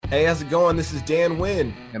Hey, how's it going? This is Dan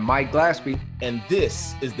Wynn, And Mike Glaspie. and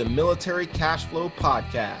this is the Military Cash Flow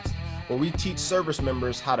Podcast, where we teach service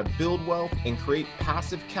members how to build wealth and create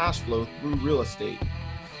passive cash flow through real estate.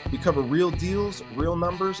 We cover real deals, real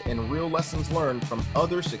numbers, and real lessons learned from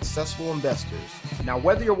other successful investors. Now,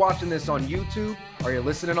 whether you're watching this on YouTube or you're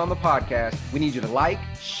listening on the podcast, we need you to like,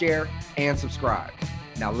 share, and subscribe.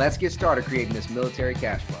 Now, let's get started creating this military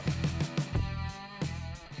cash flow.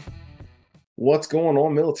 What's going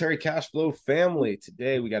on, Military Cash Flow family?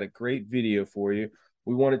 Today we got a great video for you.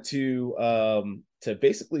 We wanted to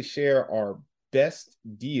basically share our best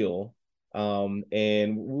deal,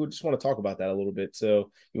 and we just want to talk about that a little bit.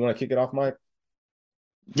 So you want to kick it off, Mike?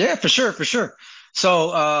 Yeah, for sure.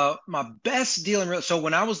 So my best deal so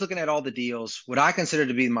when I was looking at all the deals, what I consider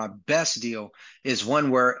to be my best deal is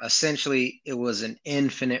one where essentially it was an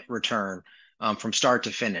infinite return from start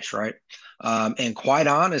to finish, right? And quite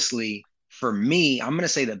honestly, for me, I'm going to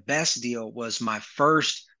say the best deal was my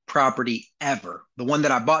first property ever, the one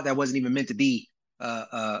that I bought that wasn't even meant to be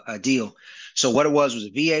a deal. So what it was a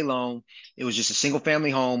VA loan. It was just a single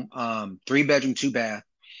family home, 3 bedroom, 2 bath.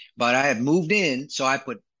 But I had moved in, so I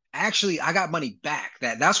got money back.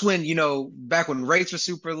 That's when, back when rates were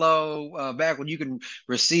super low, back when you can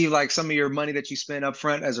receive like some of your money that you spent up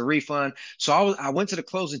front as a refund. So I went to the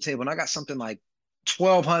closing table and I got something like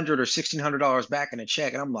 $1,200 or $1,600 back in a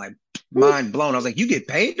check, and I'm like mind blown. I was like, "You get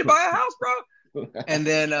paid to buy a house, bro?" And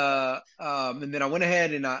then I went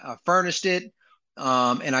ahead and I furnished it,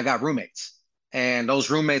 and I got roommates, and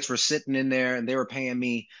those roommates were sitting in there and they were paying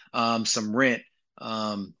me some rent,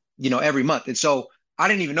 every month. And so I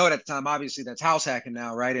didn't even know it at the time. Obviously, that's house hacking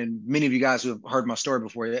now, right? And many of you guys who have heard my story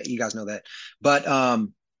before, you guys know that. But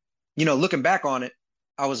looking back on it,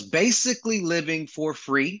 I was basically living for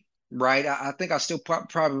free, right? I think I still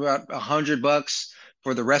probably about $100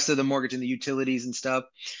 for the rest of the mortgage and the utilities and stuff.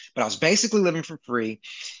 But I was basically living for free,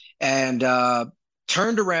 and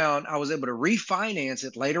turned around. I was able to refinance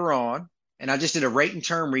it later on. And I just did a rate and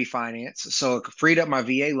term refinance. So it freed up my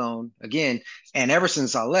VA loan again. And ever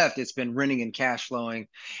since I left, it's been renting and cash flowing.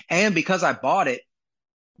 And because I bought it,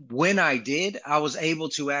 when I did, I was able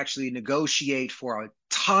to actually negotiate for a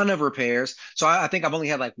ton of repairs. So I think I've only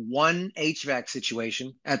had like one HVAC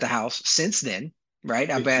situation at the house since then, right?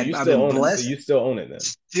 I've So you been, I've still been own it. So blessed, you still own it then?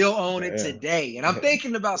 still own it Yeah. today. And I'm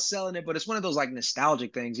thinking about selling it, but it's one of those like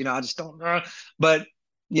nostalgic things, I just don't know. But,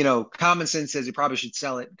 common sense says you probably should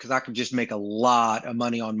sell it because I could just make a lot of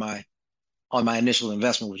money on my initial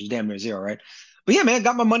investment, which is damn near zero, right? But yeah, man,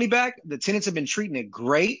 got my money back. The tenants have been treating it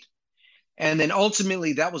great. And then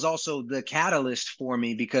ultimately, that was also the catalyst for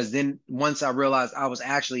me, because then once I realized I was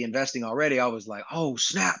actually investing already, I was like, oh,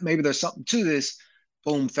 snap, maybe there's something to this.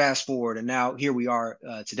 Boom, fast forward. And now here we are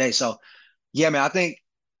today. So, yeah, man, I think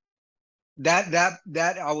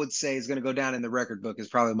that I would say is going to go down in the record book is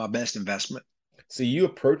probably my best investment. So you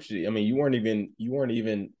approached it. I mean, you weren't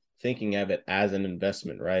even thinking of it as an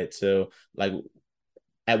investment, right? So like,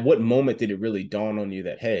 at what moment did it really dawn on you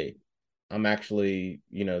that, hey, I'm actually,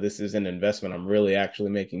 this is an investment. I'm really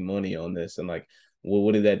actually making money on this. And like, well,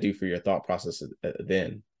 what did that do for your thought process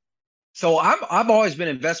then? So I've always been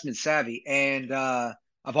investment savvy, and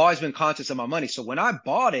I've always been conscious of my money. So when I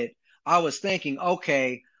bought it, I was thinking,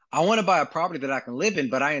 okay, I want to buy a property that I can live in,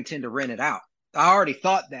 but I intend to rent it out. I already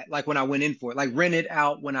thought that, like when I went in for it, like rent it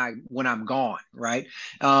out when I'm gone, right?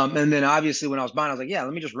 And then obviously when I was buying, I was like, yeah,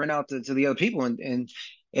 let me just rent out to the other people and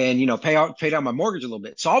pay down my mortgage a little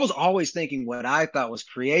bit. So I was always thinking what I thought was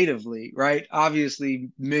creatively, right? Obviously,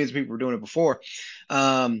 millions of people were doing it before.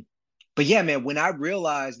 But yeah, man, when I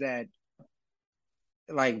realized that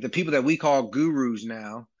like the people that we call gurus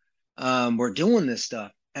now were doing this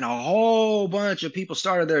stuff, and a whole bunch of people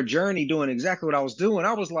started their journey doing exactly what I was doing,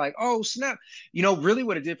 I was like, oh snap. Really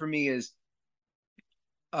what it did for me is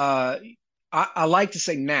uh I like to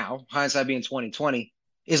say now, hindsight being 2020,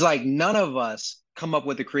 is like none of us come up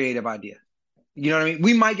with a creative idea. You know what I mean?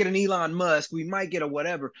 We might get an Elon Musk, we might get a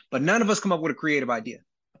whatever, but none of us come up with a creative idea.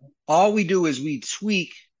 All we do is we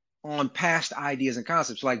tweak on past ideas and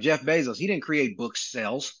concepts. Like Jeff Bezos, he didn't create book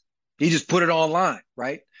sales; he just put it online,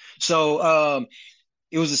 right? So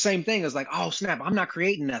it was the same thing as like, oh snap, I'm not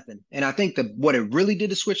creating nothing. And I think that what it really did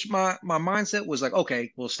to switch my mindset was like,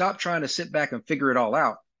 okay, well, stop trying to sit back and figure it all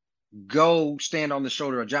out. Go stand on the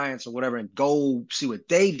shoulder of giants or whatever, and go see what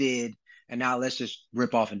they did. And now let's just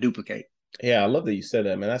rip off and duplicate. Yeah, I love that you said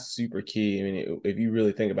that, man. That's super key. I mean, if you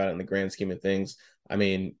really think about it in the grand scheme of things, I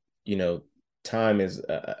mean, you know, time is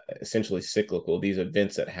essentially cyclical. These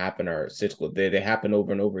events that happen are cyclical. They happen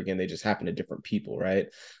over and over again. They just happen to different people, right?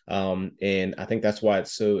 And I think that's why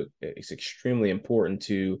it's extremely important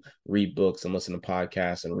to read books and listen to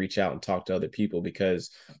podcasts and reach out and talk to other people,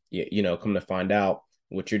 because come to find out,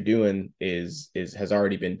 what you're doing is has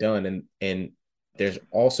already been done, and there's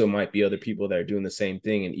also might be other people that are doing the same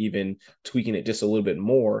thing and even tweaking it just a little bit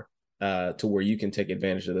more, to where you can take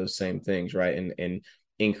advantage of those same things, right? And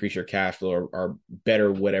increase your cash flow, or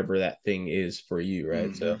better whatever that thing is for you,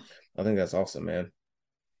 right? Mm-hmm. So I think that's awesome, man.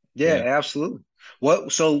 Yeah, absolutely.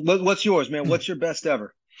 What's yours, man? What's your best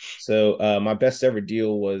ever? So my best ever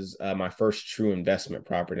deal was my first true investment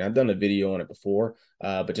property. I've done a video on it before,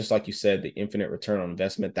 but just like you said, the infinite return on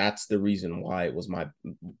investment, that's the reason why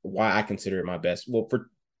I consider it my best. Well,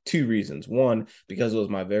 for two reasons. One, because it was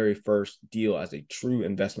my very first deal as a true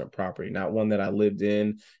investment property, not one that I lived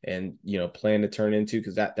in and, planned to turn into,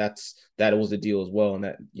 because that was the deal as well. And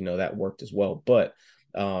that worked as well. But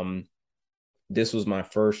this was my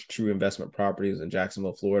first true investment property. It was in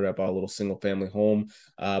Jacksonville, Florida. I bought a little single family home.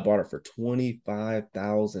 Bought it for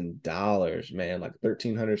 $25,000, man, like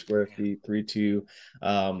 1,300 square feet, 3-2,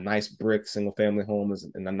 nice brick single family home, is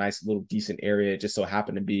in a nice little decent area. It just so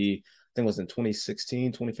happened to be, I think it was in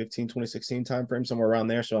 2016, 2015, 2016 timeframe, somewhere around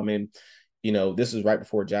there. So, I mean, this is right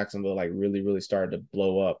before Jacksonville like really, really started to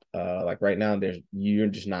blow up. Like right now, you're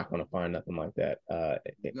just not going to find nothing like that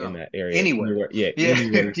in that area. Anywhere. Yeah.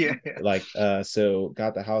 Anywhere. Yeah. Like, so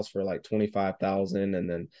got the house for like 25,000, and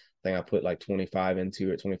then I think I put like 25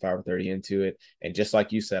 into it, 25 or 30 into it. And just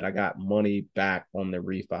like you said, I got money back on the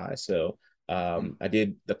refi. So I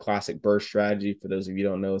did the classic burst strategy. For those of you who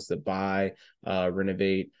don't know, it's to buy,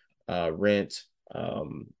 renovate, rent,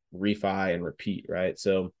 refi, and repeat, right?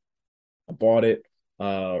 So I bought it,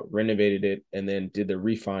 renovated it, and then did the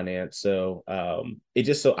refinance. So it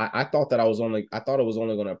just, so I thought it was only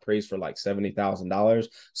going to appraise for like $70,000.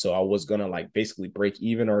 So I was going to like basically break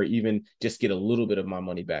even, or even just get a little bit of my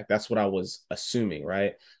money back. That's what I was assuming,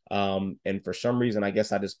 right? And for some reason, I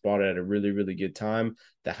guess I just bought it at a really, really good time.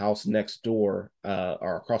 The house next door,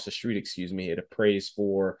 or across the street, excuse me, it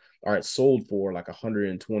sold for like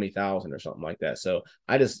 120,000 or something like that. So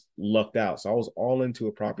I just lucked out. So I was all into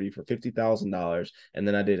a property for $50,000, and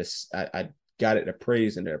then I got it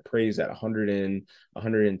appraised, and it appraised at 102 or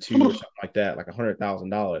something like that, like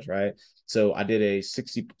 $100,000, right? So I did a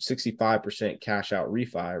 65% cash out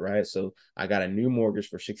refi, right? So I got a new mortgage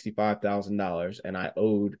for $65,000, and I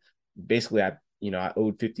owed I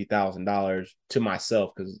owed $50,000 to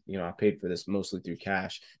myself, because I paid for this mostly through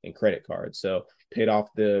cash and credit cards. So paid off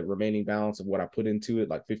the remaining balance of what I put into it,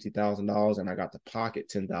 like $50,000, and I got to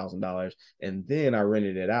pocket $10,000, and then I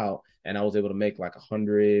rented it out, and I was able to make like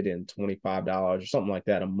 $125 or something like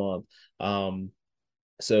that a month.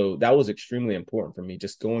 So that was extremely important for me,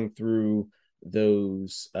 just going through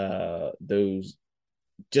those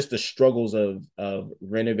just the struggles of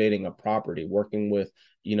renovating a property, working with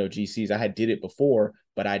GCs. I did it before,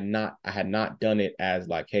 but I had not done it as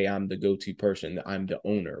like, hey, I'm the go-to person, I'm the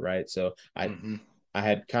owner, right? So I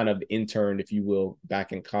had kind of interned, if you will,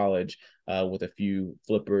 back in college, with a few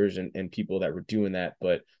flippers and people that were doing that,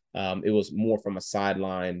 but it was more from a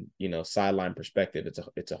sideline perspective.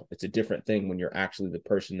 It's a different thing when you're actually the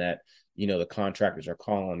person that the contractors are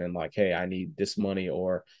calling and like, hey, I need this money,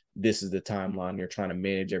 or this is the timeline. You're trying to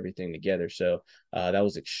manage everything together. So that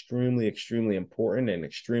was extremely, extremely important, and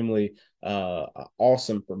extremely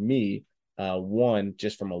awesome for me. One,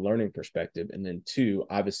 just from a learning perspective, and then two,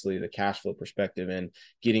 obviously the cash flow perspective, and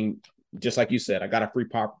getting, just like you said, I got a free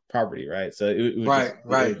property, right? So it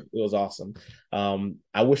was awesome.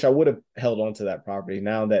 I wish I would have held on to that property.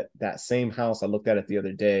 Now that same house, I looked at it the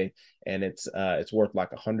other day, and it's worth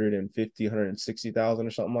like 160,000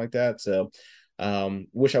 or something like that. So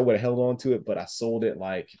wish I would have held on to it, but I sold it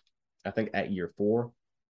like, I think at year 4.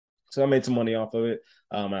 So I made some money off of it.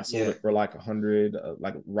 I sold it for like 100,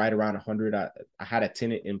 like right around 100. I had a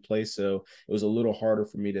tenant in place, so it was a little harder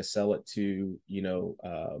for me to sell it to,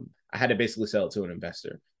 I had to basically sell it to an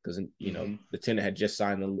investor, because the tenant had just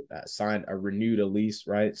renewed a lease,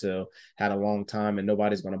 right? So had a long time, and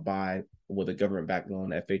nobody's going to buy with a government backed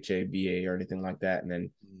loan, FHA, VA, or anything like that, and then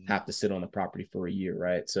have to sit on the property for a year,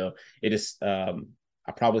 right? So it is.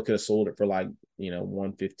 I probably could have sold it for like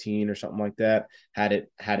 115 or something like that, had it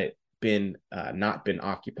been not been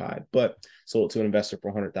occupied, but sold it to an investor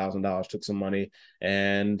for $100,000, took some money,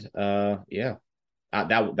 and that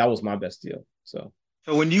was my best deal. So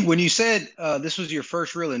when you said this was your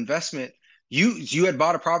first real investment, you had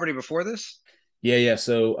bought a property before this? Yeah.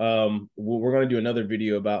 So we're gonna do another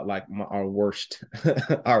video about like our worst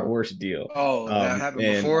our worst deal. Oh, that happened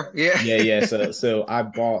And before? Yeah. yeah. So I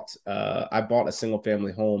bought a single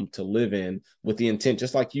family home to live in with the intent,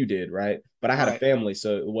 just like you did, right? But I had a Right. family,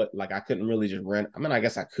 so what like I couldn't really just rent. I mean, I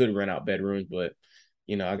guess I could rent out bedrooms, but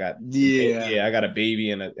Yeah. I got a baby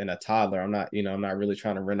and a toddler. I'm not really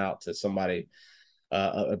trying to rent out to somebody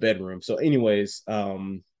a bedroom. So anyways,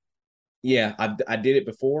 yeah, I did it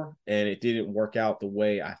before and it didn't work out the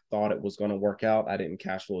way I thought it was going to work out. I didn't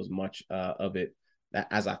cash flow as much of it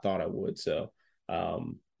as I thought I would. So,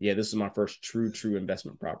 yeah, this is my first true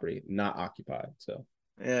investment property, not occupied. So,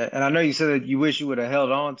 Yeah. And I know you said that you wish you would have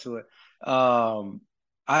held on to it.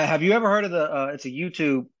 I have you ever heard of the it's a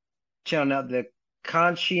YouTube channel now, the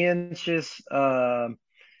conscientious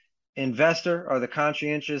investor or the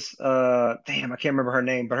conscientious damn, I can't remember her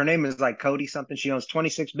name, but her name is like Cody something. She owns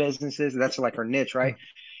 26 businesses. That's like her niche, right?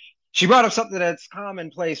 She brought up something that's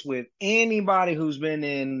commonplace with anybody who's been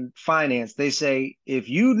in finance. They say if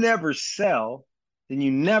you never sell, then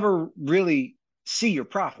you never really see your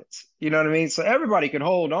profits. You know what I mean? So everybody can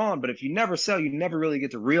hold on, but if you never sell, you never really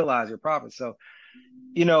get to realize your profits. So,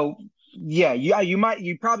 you know, yeah,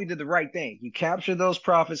 you probably did the right thing. You captured those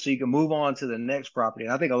profits so you can move on to the next property.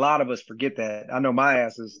 And I think a lot of us forget that. I know my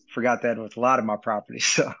asses forgot that with a lot of my properties.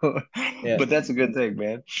 So, yeah, but that's a good thing,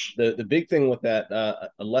 man. the big thing with that,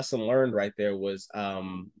 a lesson learned right there was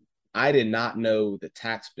I did not know the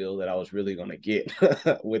tax bill that I was really going to get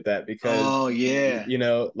with that because Oh yeah.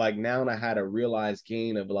 like now I had a realized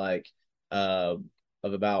gain of like uh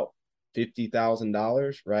of about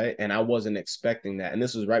 $50,000, right? And I wasn't expecting that. And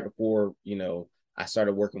this was right before, I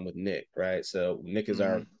started working with Nick, right? So Nick is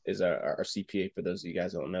Mm-hmm. our CPA for those of you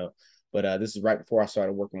guys who don't know. But this is right before I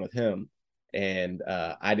started working with him. And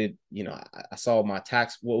I did, I saw my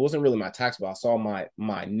tax. Well, it wasn't really my tax, but I saw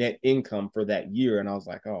my net income for that year, and I was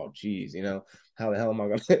like, oh, geez, how the hell am I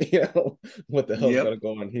gonna, what the hell's Yep. gonna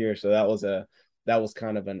go on here? So that was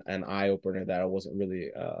kind of an eye opener that I wasn't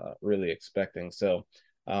really expecting. So,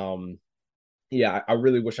 yeah, I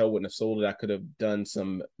really wish I wouldn't have sold it. I could have done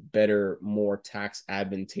some better, more tax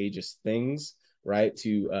advantageous things, right,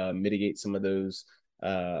 to mitigate some of those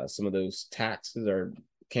taxes, or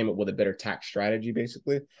came up with a better tax strategy,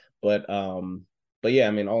 basically. But yeah,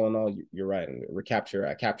 I mean, all in all, you're right.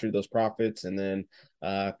 I captured those profits, and then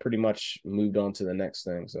pretty much moved on to the next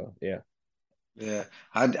thing. So yeah. Yeah.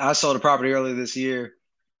 I sold a property earlier this year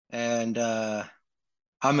and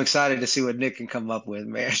I'm excited to see what Nick can come up with,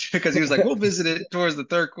 man. Because he was like, we'll visit it towards the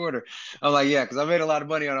third quarter. I'm like, yeah, because I made a lot of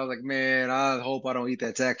money on it. I was like, man, I hope I don't eat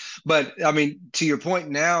that tax. But I mean, to your point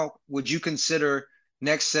now, would you consider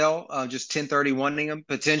next sell just 1031ing them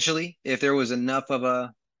potentially if there was enough of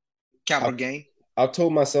a I, capital gain? I've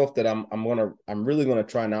told myself that I'm really gonna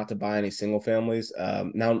try not to buy any single families.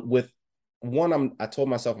 Now with one, I told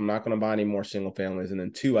myself I'm not gonna buy any more single families, and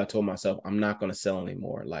then two, I told myself I'm not gonna sell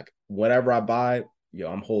anymore. Like whatever I buy,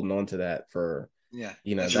 I'm holding on to that for Yeah,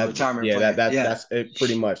 that's your that retirement yeah plan. Yeah. that's it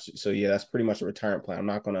pretty much. So yeah, that's pretty much a retirement plan.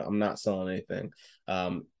 I'm not selling anything.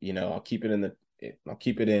 I'll keep it in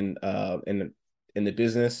the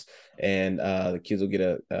business, and the kids will get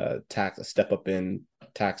a step up in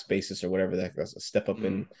tax basis or whatever that's a step up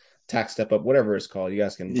in tax step up, whatever it's called. You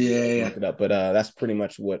guys can Yeah, look it up, but that's pretty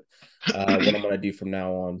much what I'm gonna do from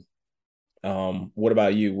now on. What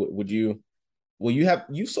about you? Would you? Well,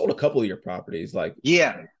 you sold a couple of your properties, like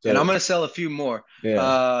yeah. And I'm so. going to sell a few more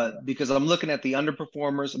Yeah, because I'm looking at the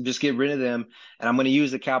underperformers. I'm just getting rid of them. And I'm going to use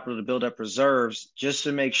the capital to build up reserves just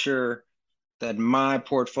to make sure that my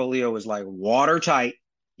portfolio is like watertight.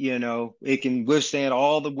 It can withstand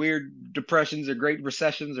all the weird depressions or great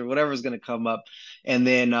recessions or whatever's going to come up. And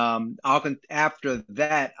then after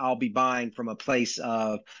that, I'll be buying from a place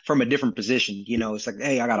from a different position. It's like,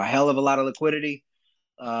 hey, I got a hell of a lot of liquidity.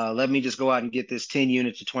 Let me just go out and get this 10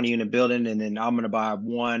 unit to 20 unit building, and then I'm going to buy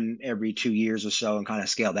one every 2 years or so and kind of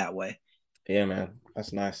scale that way. yeah, man,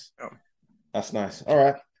 that's nice. Oh. That's nice. All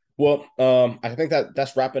right. Well, I think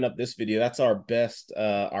that's wrapping up this video. That's our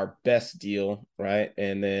best deal, right?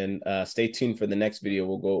 And then stay tuned for the next video.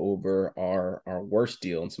 We'll go over our worst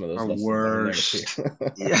deal and some of those Our lessons that we learned too.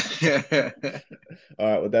 worst. Yeah. All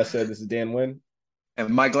right. With that said, this is Dan Wynn And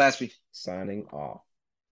Mike Glassby. signing off.